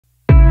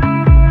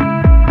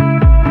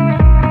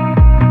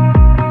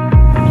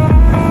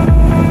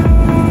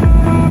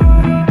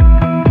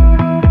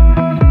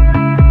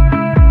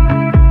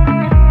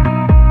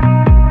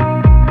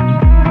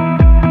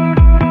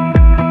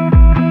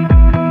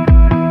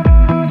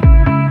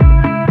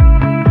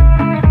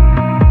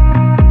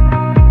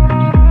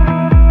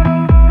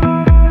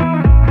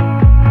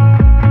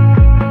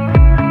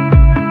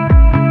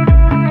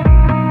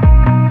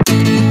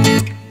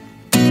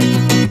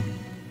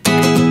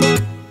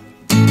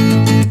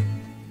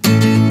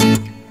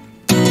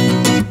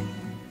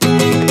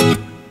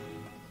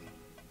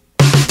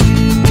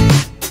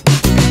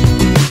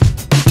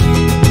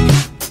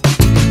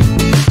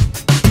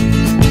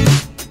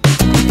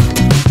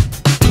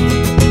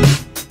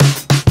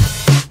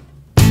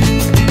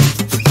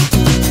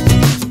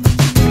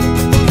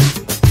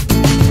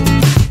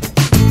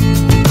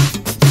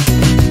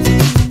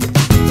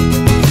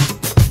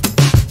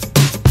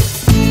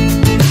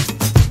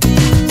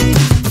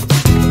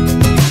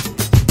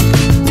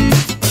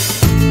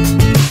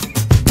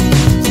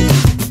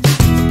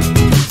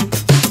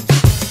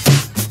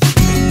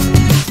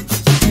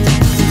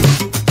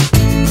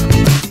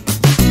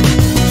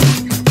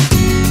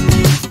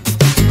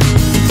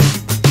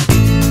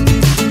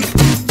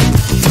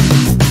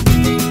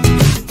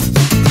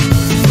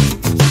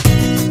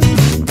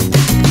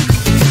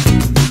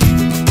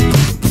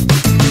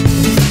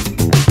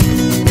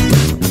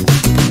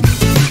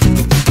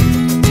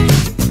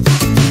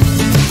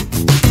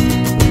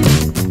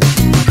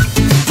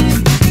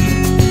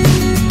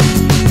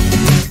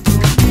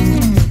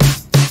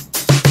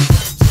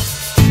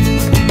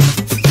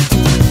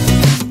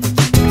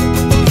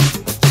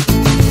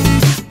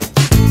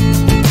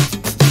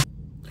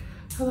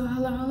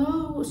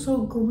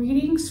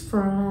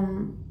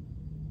from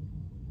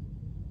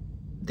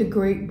the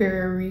Great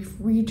Barrier Reef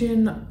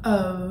region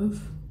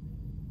of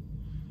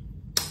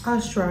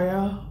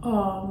Australia.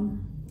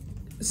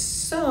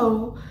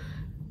 So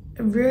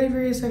I'm very,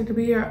 very excited to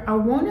be here. I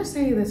want to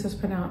say this is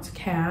pronounced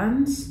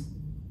Cairns.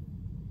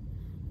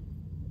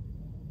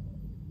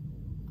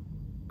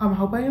 I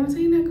hope I am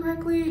saying that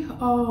correctly.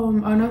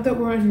 I know that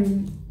we're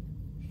in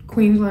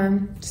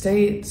Queensland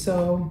state,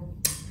 so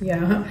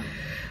yeah.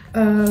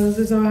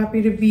 So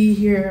happy to be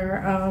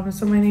here.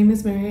 So my name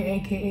is Mary,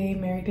 aka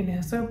Mary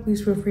Danessa.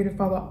 Please feel free to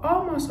follow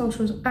all my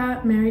socials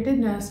at Mary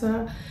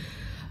Danessa.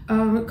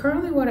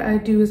 Currently what I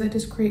do is I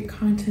just create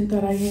content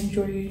that I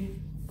enjoy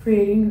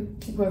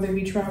creating, whether it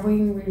be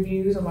traveling,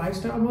 reviews, or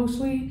lifestyle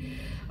mostly.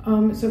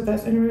 So if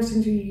that's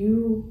interesting to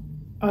you,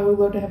 I would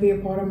love to have you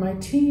a part of my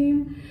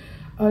team.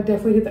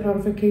 Definitely hit that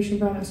notification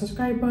button and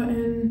subscribe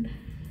button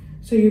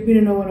so you'll be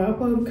to know when I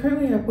upload.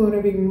 Currently I upload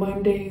every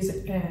Mondays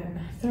and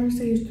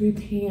Thursdays, 3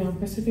 p.m.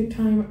 Pacific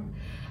time.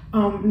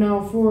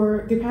 Now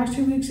for the past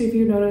 2 weeks, if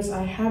you notice,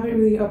 I haven't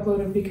really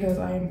uploaded because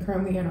I am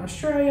currently in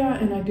Australia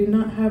and I do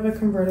not have a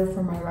converter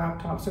for my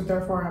laptop, so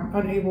therefore I'm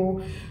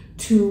unable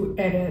to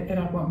edit and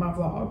upload my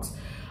vlogs.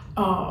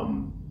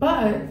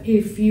 But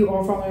if you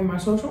are following my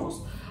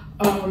socials,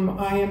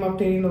 I am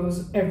updating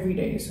those every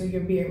day, so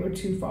you'll be able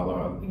to follow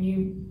up.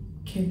 You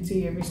can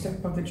see every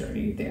step of the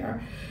journey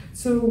there.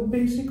 So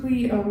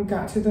basically,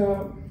 got to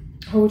the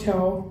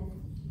hotel.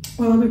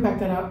 Well, let me back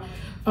that up.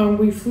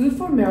 We flew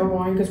from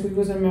Melbourne because we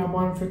was in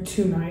Melbourne for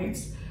 2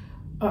 nights.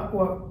 We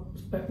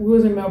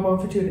was in Melbourne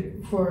for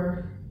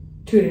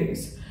 2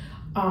 days.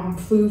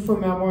 Flew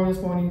from Melbourne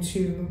this morning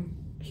to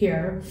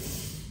here,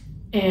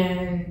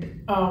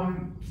 and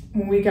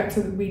when we got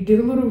to, we did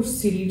a little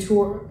city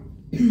tour.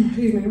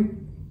 Excuse me.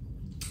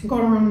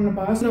 Got around on the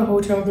bus. The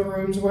hotel, the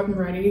rooms wasn't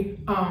ready,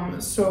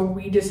 so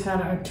we just had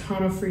a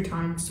ton of free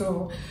time.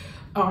 So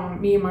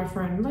me and my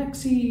friend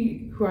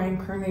Lexi, who I am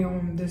currently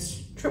on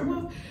this trip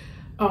with,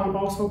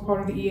 also part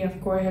of the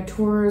efgoahead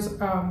tours,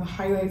 the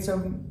highlights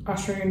of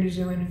Australia, New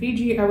Zealand, and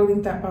Fiji. I will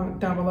link that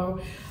down below.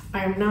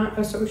 I am not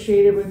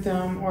associated with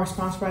them or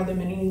sponsored by them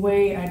in any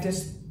way. I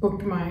just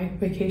booked my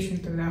vacation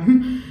through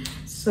them.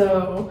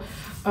 So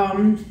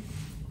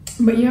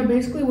but yeah,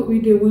 basically what we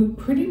did, we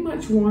pretty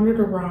much wandered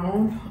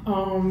around.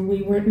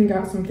 We went and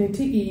got something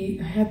to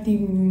eat. I had the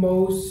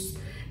most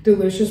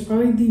delicious,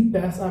 probably the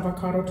best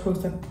avocado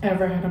toast I've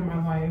ever had in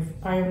my life.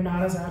 I am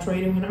not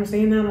exaggerating when I'm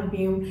saying that. I'm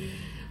being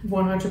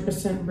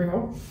 100%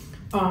 real.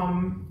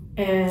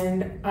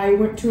 And I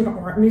went to an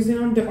art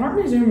museum. The art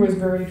museum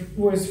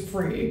was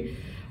free,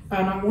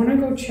 and I want to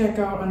go check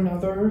out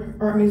another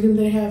art museum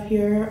they have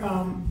here.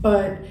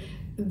 But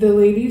the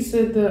lady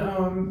said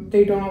that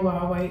they don't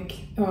allow like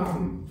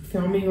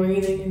filming or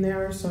anything in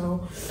there,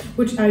 so,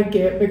 which I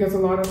get, because a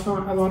lot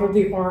of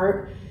the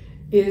art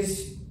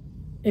is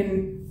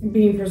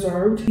being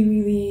preserved.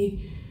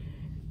 Really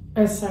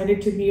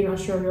excited to be in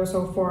Australia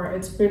so far.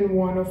 It's been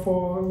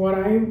wonderful.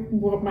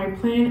 What my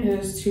plan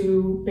is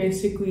to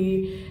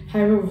basically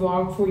have a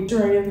vlog for each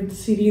Australian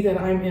city that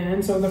I'm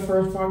in. So the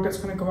first vlog that's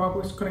going to go up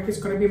is going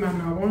to be my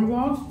Melbourne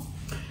vlog,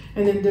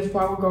 and then this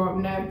vlog will go up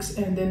next,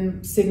 and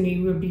then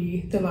Sydney would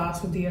be the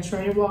last of the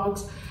Australian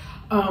vlogs.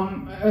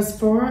 As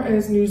far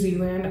as New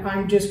Zealand,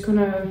 I'm just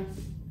gonna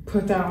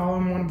put that all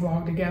in one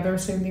vlog together.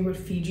 Same thing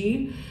with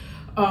Fiji,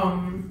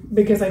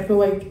 because I feel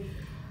like,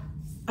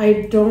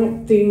 I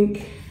don't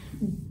think,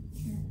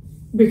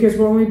 because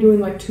we're only doing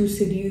like 2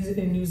 cities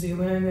in New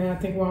Zealand, and I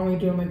think we're only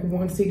doing like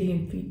 1 city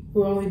in Fiji.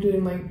 We're only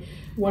doing like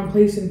 1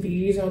 place in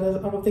Fiji, so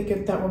I don't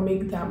think that would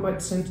make that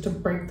much sense to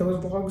break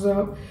those vlogs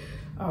up.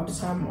 I'll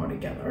just have them all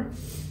together.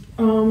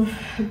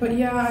 But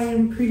yeah, I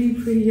am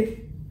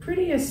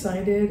pretty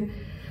excited.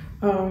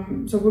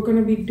 So we're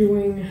gonna be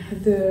doing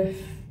the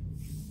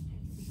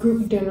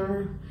group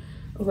dinner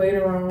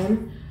later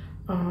on.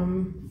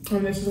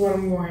 And this is what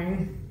I'm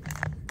wearing.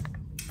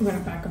 I'm gonna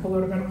back up a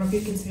little bit. I don't know if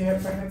you can see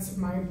it, but it's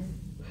my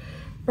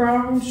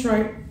brown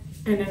stripe,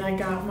 and then I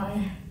got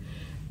my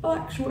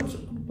black shorts,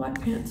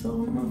 black pants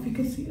on. I don't know if you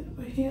can see it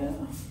over here.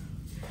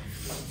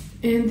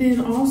 And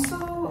then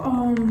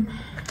also,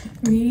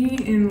 me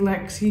and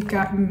Lexi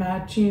got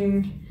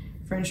matching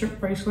friendship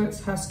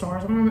bracelets, has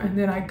stars on them, and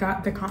then I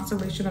got the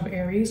constellation of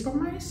Aries for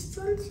my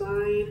sun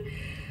sign.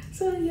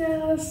 So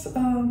yes,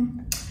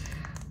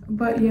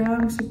 but yeah,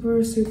 I'm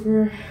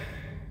super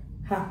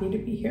happy to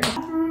be here.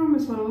 Bathroom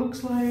is what it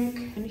looks like,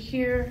 and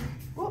here,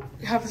 oh,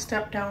 you have to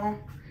step down.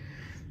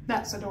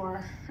 That's the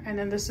door, and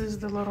then this is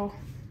the little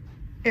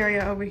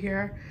area over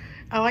here.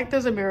 I like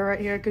there's a mirror right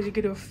here because you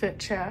can do a fit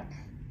check.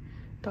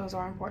 Those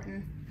are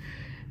important.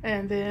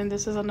 And then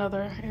this is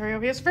another area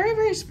over here. It's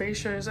very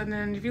spacious. And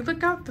then if you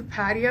look out the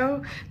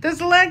patio, there's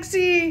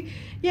Lexi,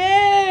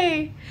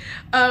 yay!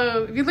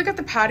 If you look at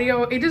the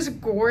patio, it is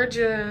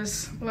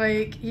gorgeous.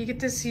 Like, you get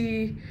to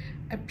see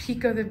a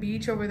peak of the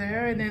beach over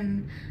there, and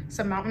then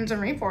some mountains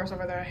and rainforest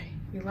over there.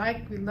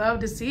 We love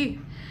to see.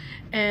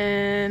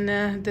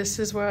 And this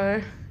is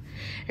where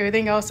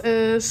everything else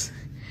is.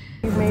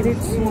 We made it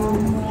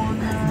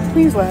to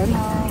Queensland.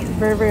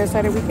 Very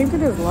excited. We came to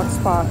this luck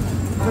spot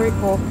very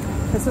cool.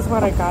 This is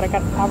what I got. I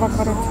got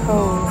avocado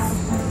toast.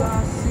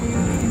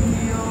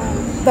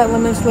 That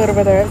lemon split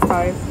over there is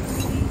 $5.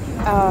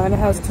 And it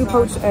has 2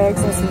 poached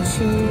eggs and some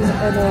cheese.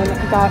 And then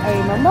I got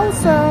a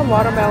mimosa,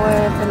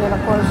 watermelon, and then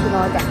of course, you know,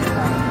 I got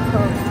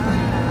toast.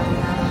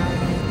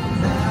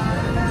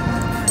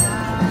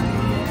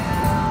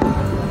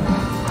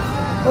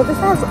 Well, this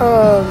has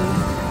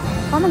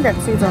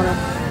pomegranate seeds on it.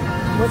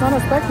 Was not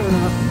expecting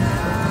that.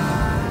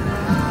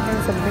 And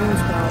some bean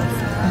sprouts.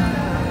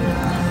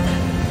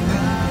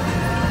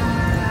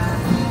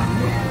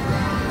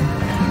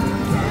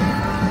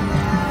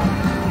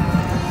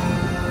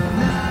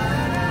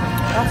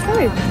 That's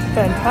really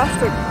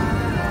fantastic.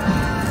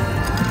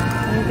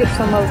 Let me get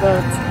some of the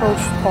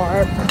toast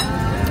part.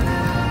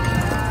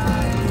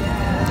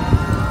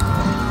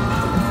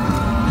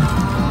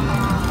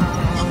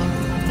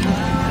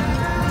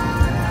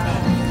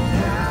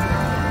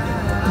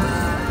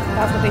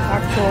 That's what the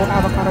actual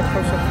avocado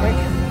toast looks like.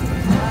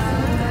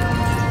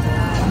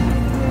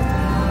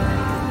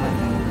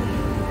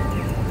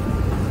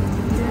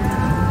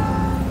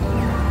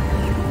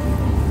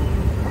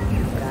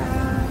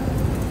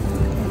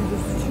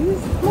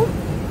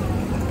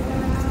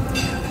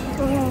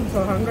 Oh, I'm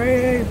so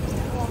hungry.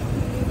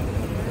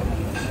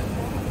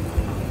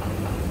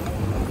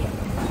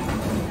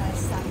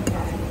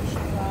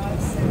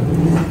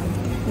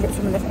 Get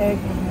some of the egg.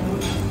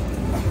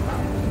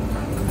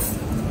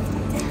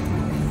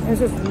 It's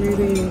just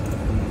really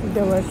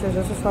delicious.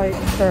 It's just like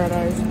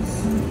paradise.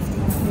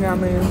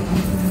 Yummy.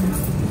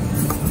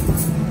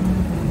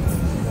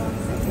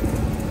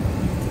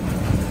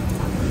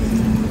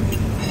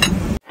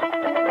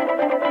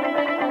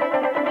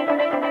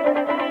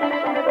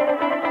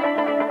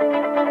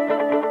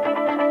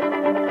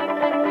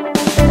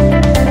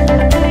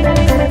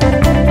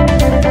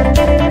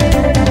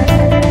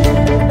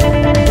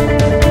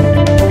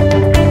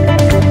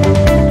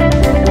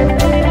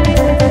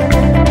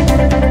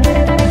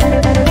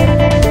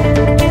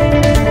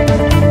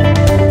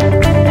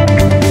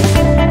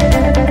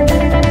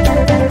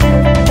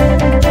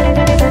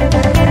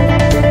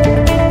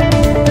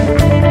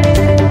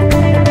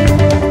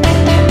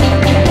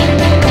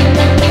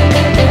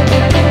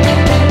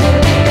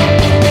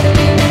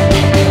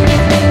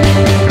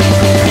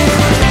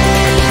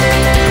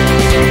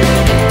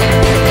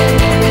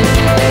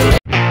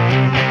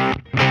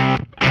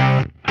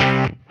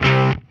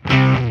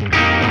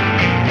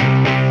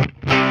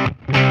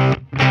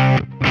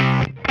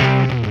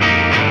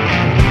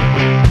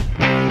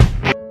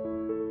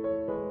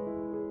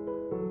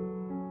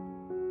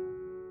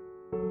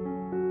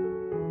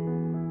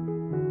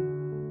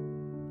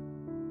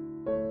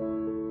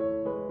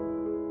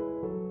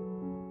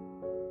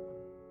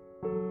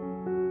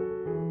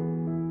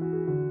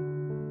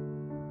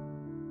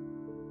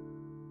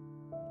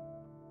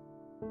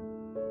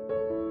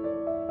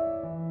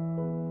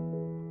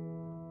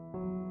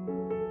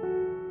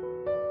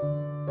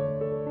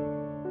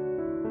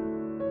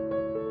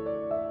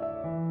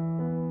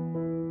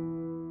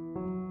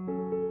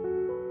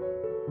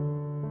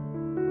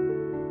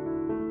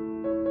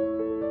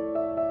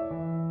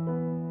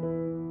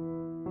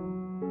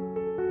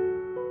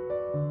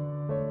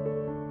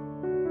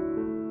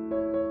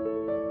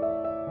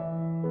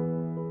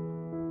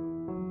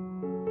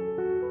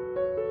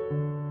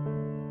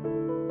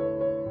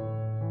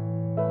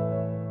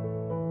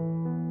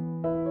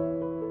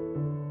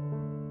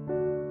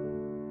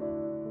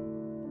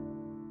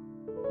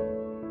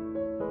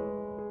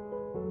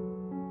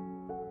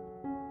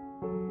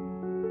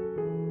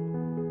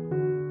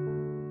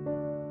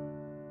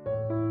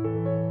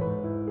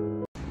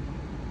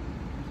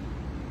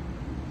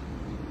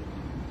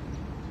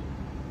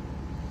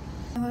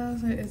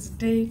 It's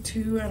day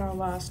 2 at our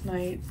last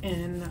night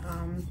in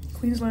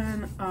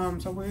Queensland.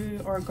 So we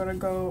are gonna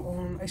go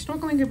on a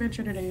snorkeling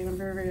adventure today, and I'm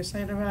very, very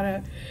excited about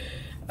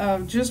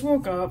it. Just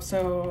woke up,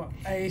 so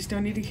I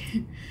still need to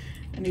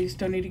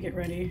get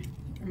ready,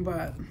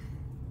 but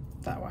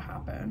that will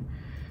happen.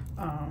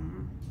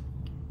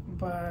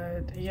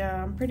 But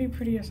yeah, I'm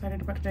pretty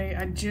excited about today.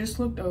 I just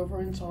looked over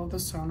and saw the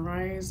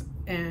sunrise,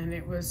 and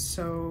it was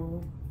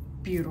so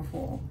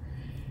beautiful.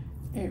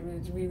 It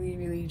was really,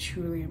 really,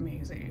 truly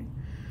amazing.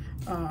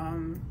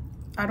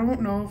 I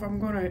don't know if I'm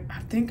gonna,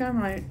 I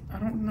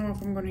don't know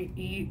if I'm gonna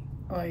eat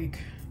like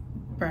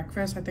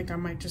breakfast. I think I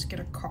might just get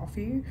a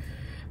coffee.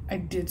 I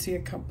did see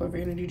a couple of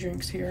energy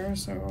drinks here,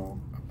 so I'll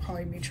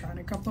probably be trying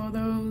a couple of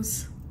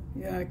those.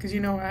 Yeah, because you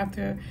know, I have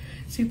to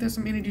see if there's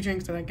some energy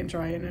drinks that I can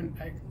try, and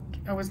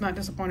I was not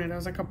disappointed. There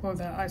was a couple of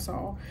that I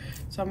saw,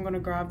 so I'm gonna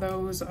grab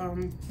those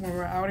when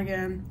we're out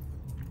again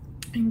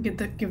and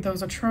give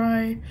those a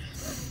try.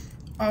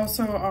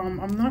 Also,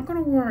 I'm not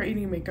gonna wear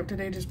any makeup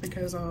today just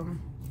because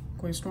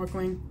going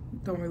snorkeling.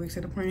 Don't really see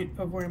the point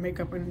of wearing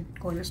makeup and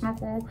going to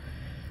snorkel.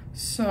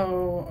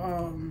 So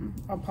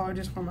I'll probably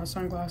just wear my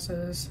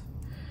sunglasses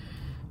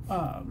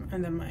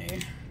and then my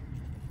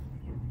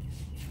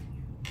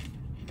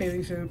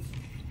bathing suit.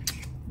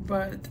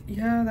 But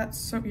yeah,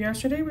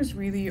 yesterday was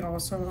really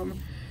awesome.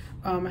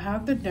 I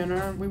had the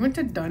dinner. We went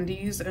to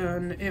Dundee's,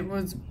 and it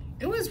was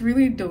it was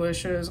really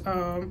delicious.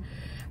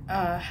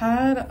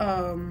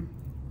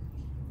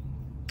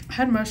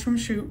 Had mushroom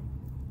soup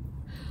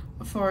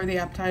for the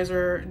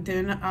appetizer.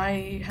 Then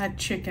I had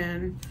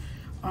chicken.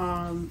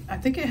 I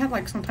think it had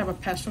like some type of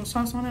pesto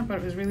sauce on it, but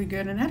it was really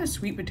good, and it had a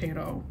sweet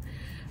potato.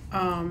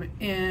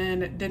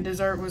 And the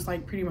dessert was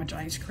like pretty much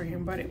ice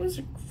cream, but it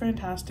was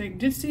fantastic.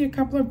 Did see a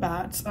couple of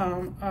bats.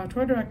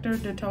 Tour director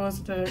did tell us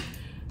that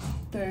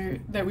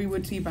we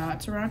would see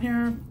bats around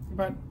here,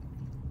 but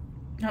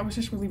that was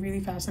just really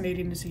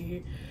fascinating to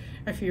see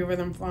a few of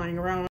them flying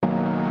around.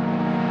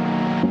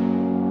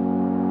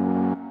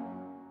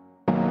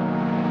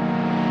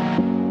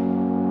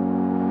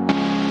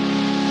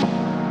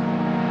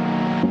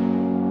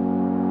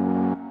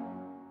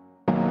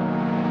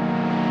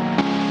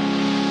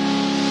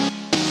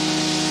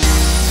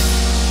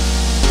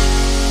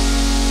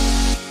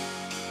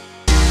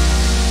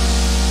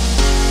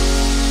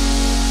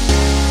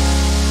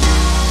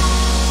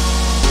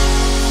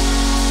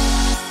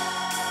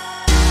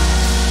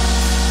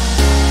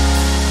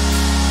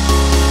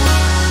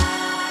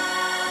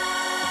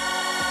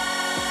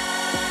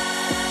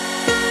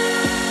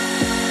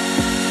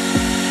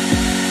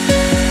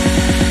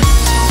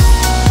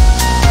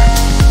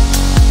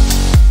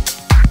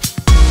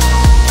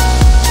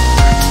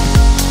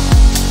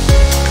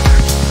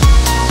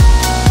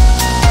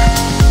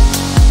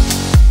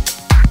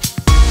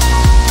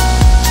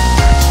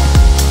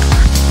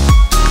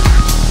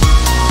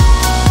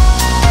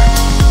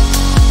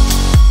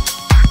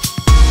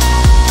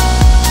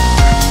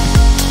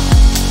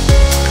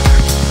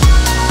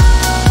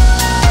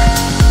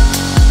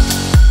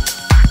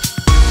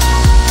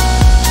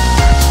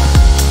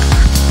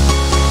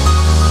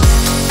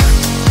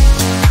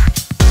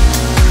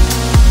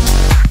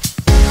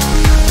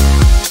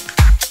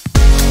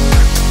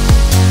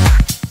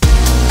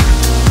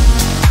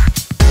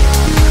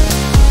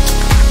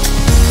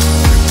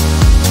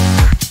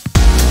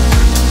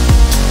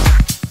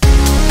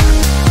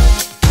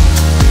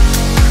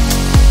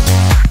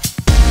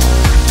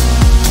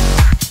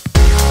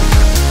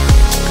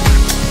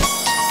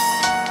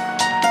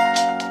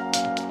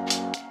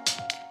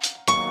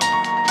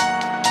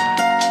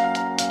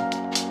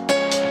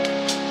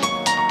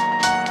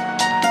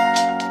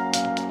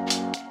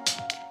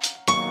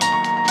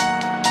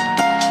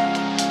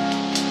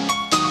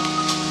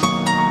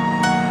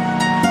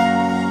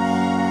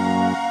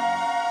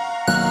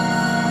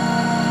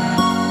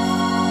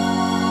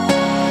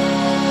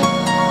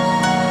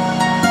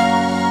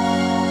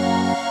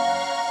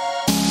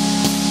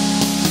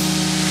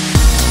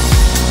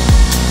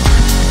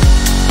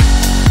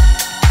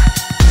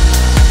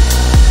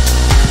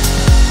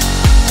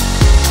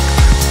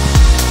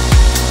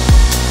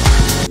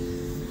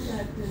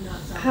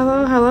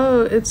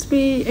 Hello, it's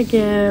me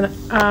again.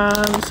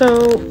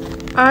 So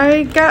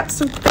I got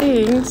some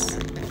things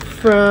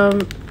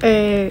from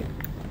a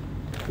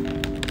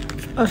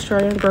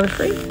Australian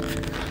grocery,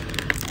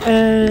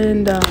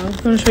 and I'm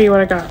gonna show you what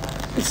I got.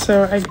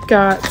 So I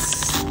got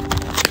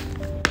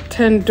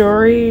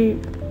tandoori,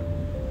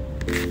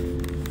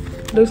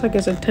 looks like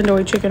it's a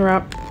tandoori chicken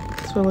wrap.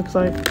 That's what it looks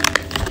like.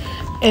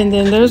 And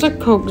then there's a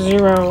Coke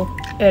Zero,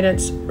 and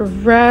it's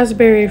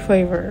raspberry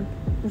flavored.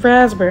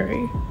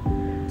 Raspberry.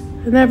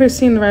 I've never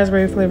seen the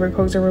raspberry flavored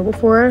Coke Zero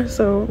before,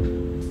 so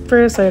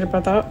very excited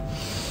about that.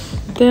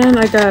 Then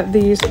I got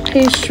these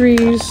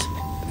pastries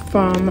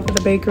from the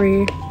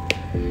bakery.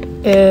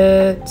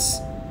 It's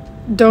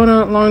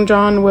donut long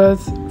john with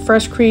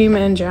fresh cream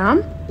and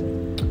jam.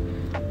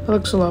 It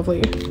looks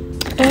lovely.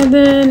 And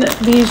then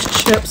these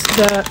chips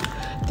that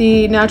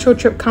the Natural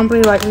Chip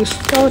Company lightly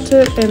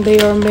salted, and they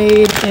are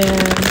made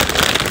in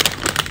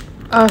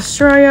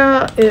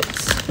Australia.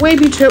 It's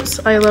wavy chips.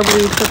 I love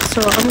wavy chips,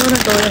 so I'm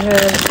gonna go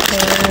ahead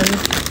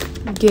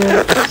and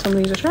give some of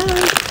these a try.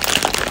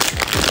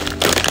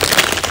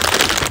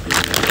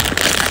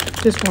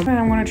 This one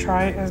I'm gonna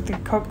try is the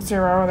Coke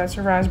Zero. That's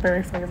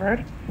raspberry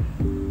flavored.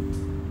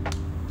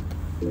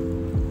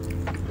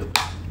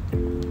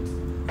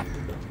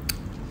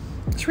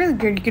 It's really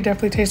good. You could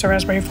definitely taste the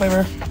raspberry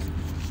flavor.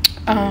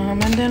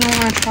 And then I'm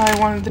gonna try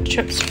one of the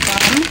chips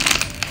from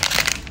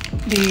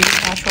the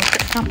Natural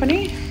Chip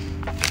Company.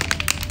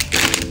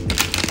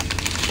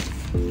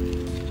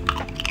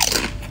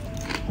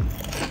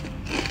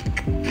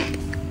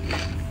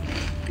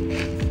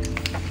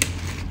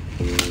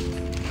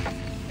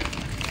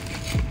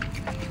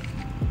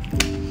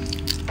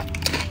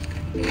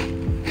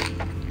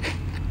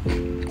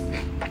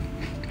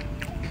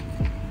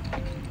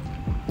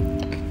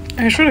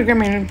 It's really good. I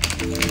mean,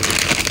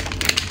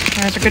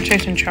 it's a good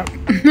tasting chip.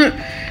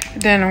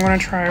 Then I'm gonna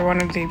try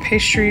one of the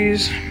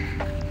pastries.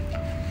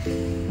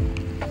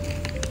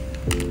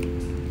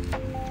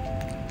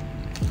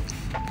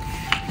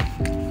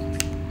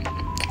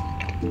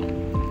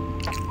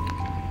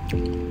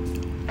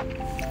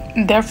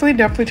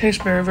 Definitely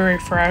tastes very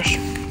fresh.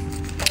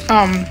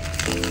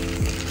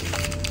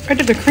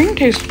 The cream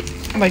tastes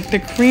like the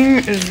cream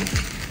is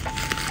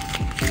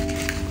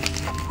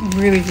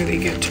really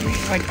good to me.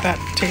 Like that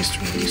tastes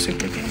really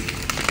super good.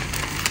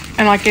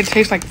 And like it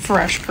tastes like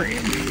fresh cream.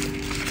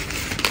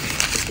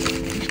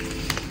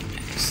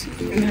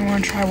 And then I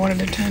want to try one of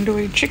the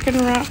tandoori chicken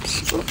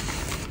wraps.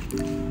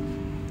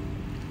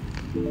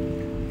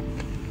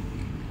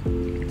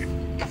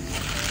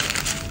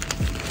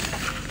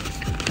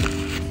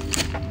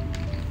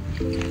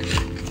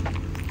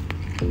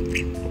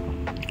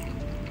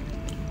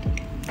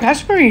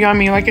 That's very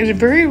yummy. Like it's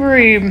very,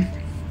 very,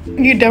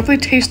 you definitely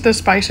taste the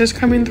spices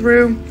coming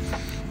through.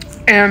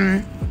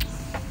 And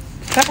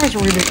that was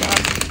really good.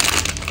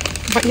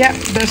 But yeah,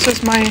 this is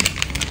going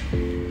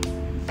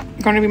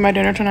to be my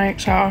dinner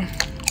tonight, so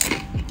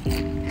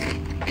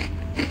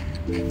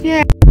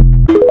yeah.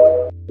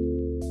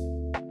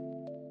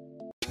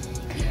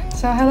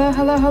 So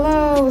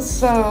hello.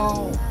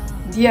 So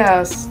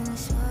yes,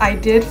 I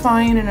did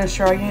find an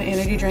Australian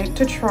energy drink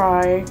to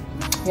try.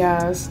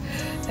 Yes,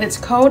 it's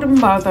called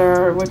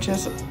Mother, which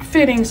is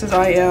fitting since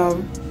I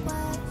am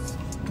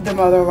the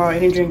mother of our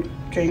energy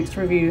drinks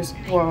reviews,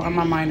 well, in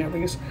my mind at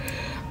least.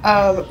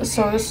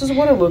 So this is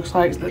what it looks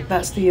like.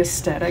 That's the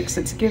aesthetics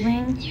it's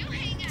giving.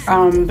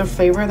 The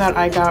flavor that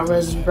I got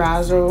was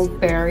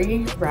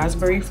raspberry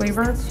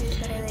flavor.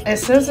 It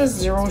says it's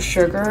 0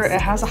 sugar.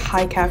 It has a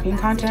high caffeine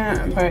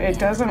content, but it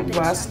doesn't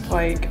list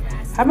like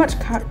how much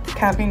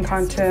caffeine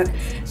content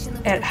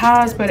it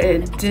has, but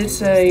it did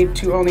say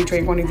to only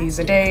drink 1 of these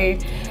a day.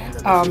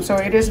 So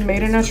it is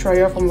made in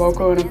Australia from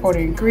local and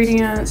imported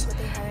ingredients.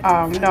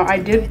 No, I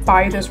did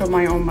buy this with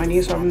my own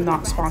money, so I'm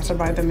not sponsored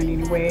by them in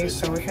any way.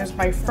 So here's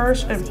my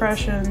first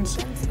impressions.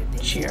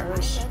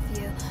 Cheers.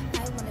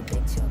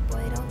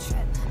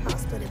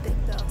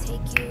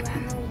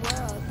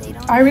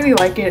 I really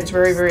like it. It's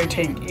very, very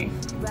tangy.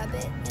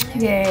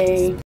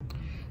 Yay.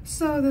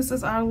 So this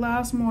is our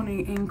last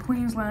morning in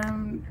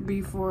Queensland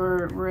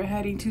before we're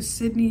heading to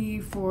Sydney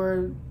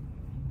for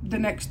the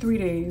next 3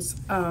 days.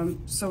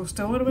 So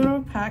still a little bit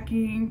of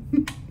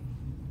packing.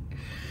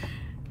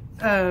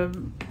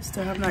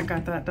 Still have not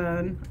got that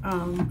done.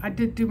 I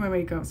did do my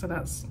makeup, so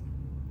that's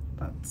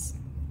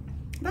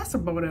a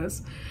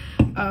bonus.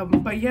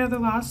 But yeah, the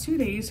last 2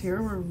 days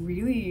here were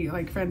really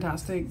like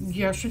fantastic.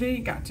 Yesterday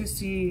got to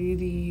see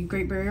the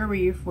Great Barrier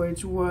Reef,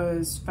 which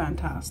was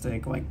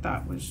fantastic. Like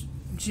that was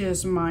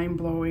just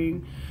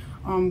mind-blowing.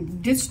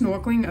 Did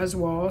snorkeling as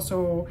well,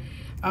 so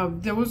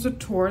there was a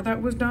tour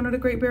that was done at the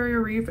Great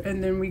Barrier Reef,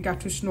 and then we got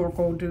to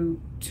snorkel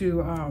to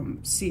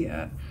see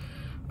it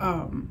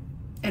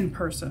in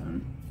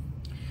person,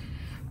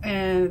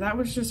 and that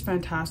was just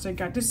fantastic.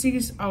 Got to see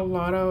a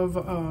lot of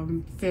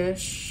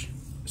fish,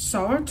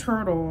 saw a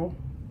turtle,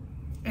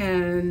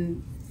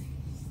 and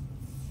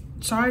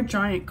saw a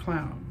giant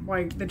clown.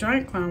 Like the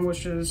giant clown was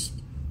just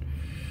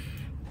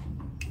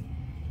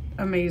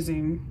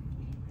amazing,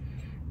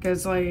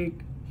 because like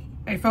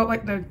I felt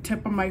like the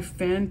tip of my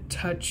fin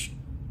touched,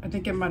 I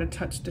think it might have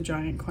touched the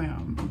giant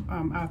clown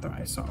after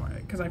I saw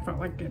it, because I felt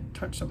like it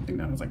touched something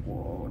that I was like,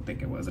 whoa, I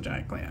think it was a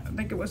giant clown. I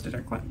think it was the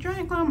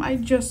giant clown I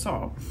just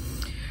saw.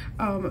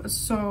 Did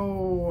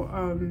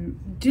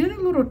a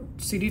little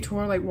city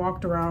tour, like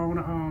walked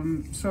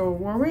around. So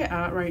where we're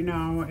at right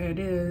now, it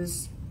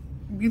is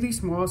really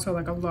small, so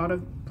like a lot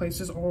of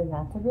places are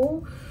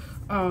walkable.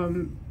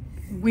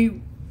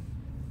 We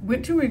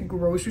went to a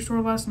grocery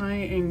store last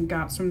night and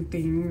got some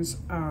things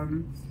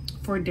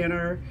for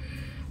dinner,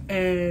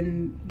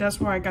 and that's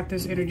where I got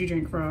this energy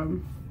drink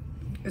from.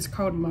 It's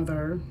called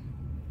Mother,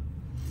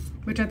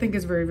 which I think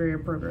is very, very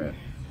appropriate.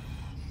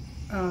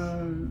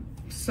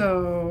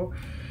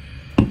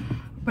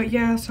 But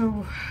yeah,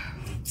 so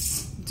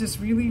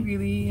just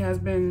really has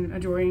been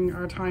enjoying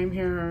our time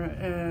here,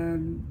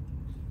 and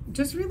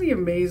just really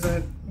amazed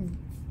that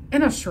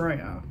in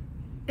Australia,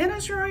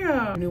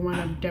 a new one.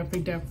 I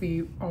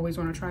definitely always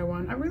want to try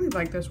one. I really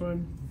like this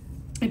one.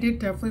 It did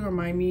definitely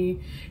remind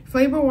me,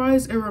 flavor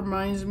wise, it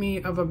reminds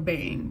me of a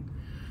Bang.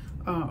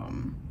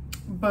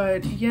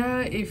 But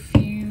yeah, if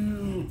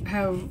you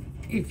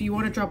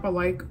want to drop a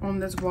like on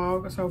this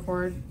vlog so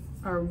far,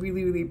 I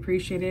really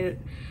appreciate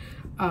it.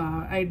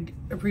 I'd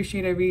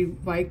appreciate every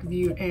like,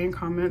 view, and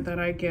comment that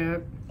I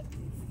get.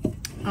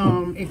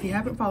 If you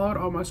haven't followed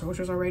all my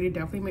socials already,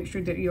 definitely make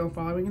sure that you're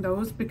following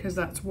those, because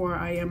that's where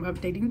I am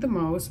updating the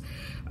most.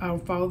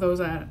 Follow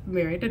those at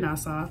Mary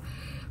Danessa.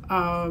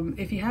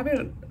 If you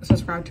haven't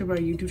subscribed to my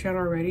YouTube channel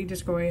already,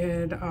 just go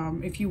ahead,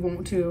 if you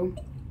want to,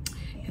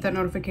 hit that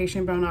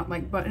notification bell, not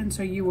like button,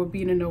 so you will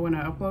be in the know when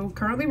I upload.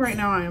 Currently right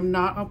now I am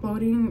not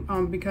uploading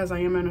because I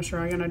am in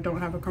Australia and I don't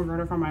have a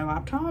converter for my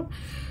laptop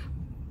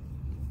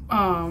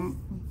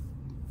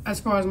as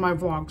far as my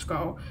vlogs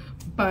go.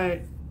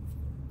 But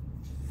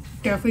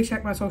definitely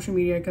check my social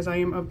media, because I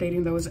am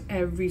updating those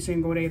every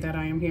single day that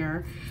I am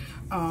here.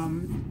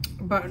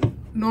 But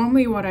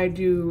normally what I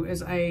do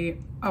is I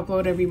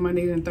upload every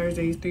Mondays and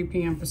Thursdays, 3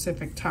 p.m.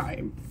 Pacific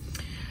time.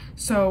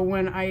 So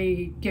when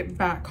I get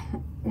back,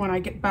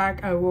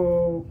 I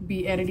will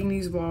be editing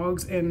these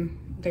vlogs and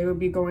they will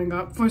be going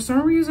up. For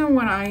some reason,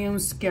 when I am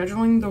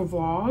scheduling the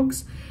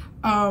vlogs,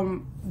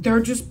 they're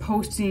just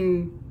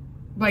posting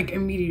like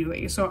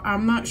immediately. So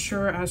I'm not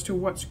sure as to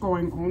what's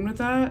going on with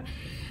that.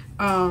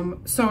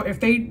 So if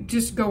they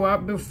just go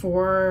up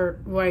before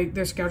like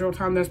their scheduled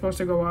time they're supposed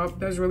to go up,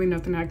 there's really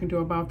nothing I can do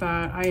about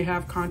that. I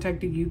have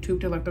contacted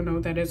YouTube to let them know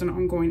that is an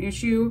ongoing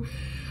issue.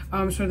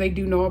 So they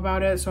do know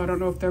about it. So I don't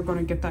know if they're going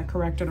to get that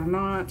corrected or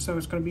not. So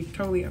it's going to be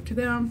totally up to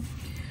them.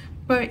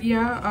 But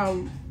yeah,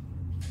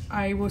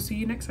 I will see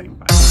you next time.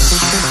 Bye.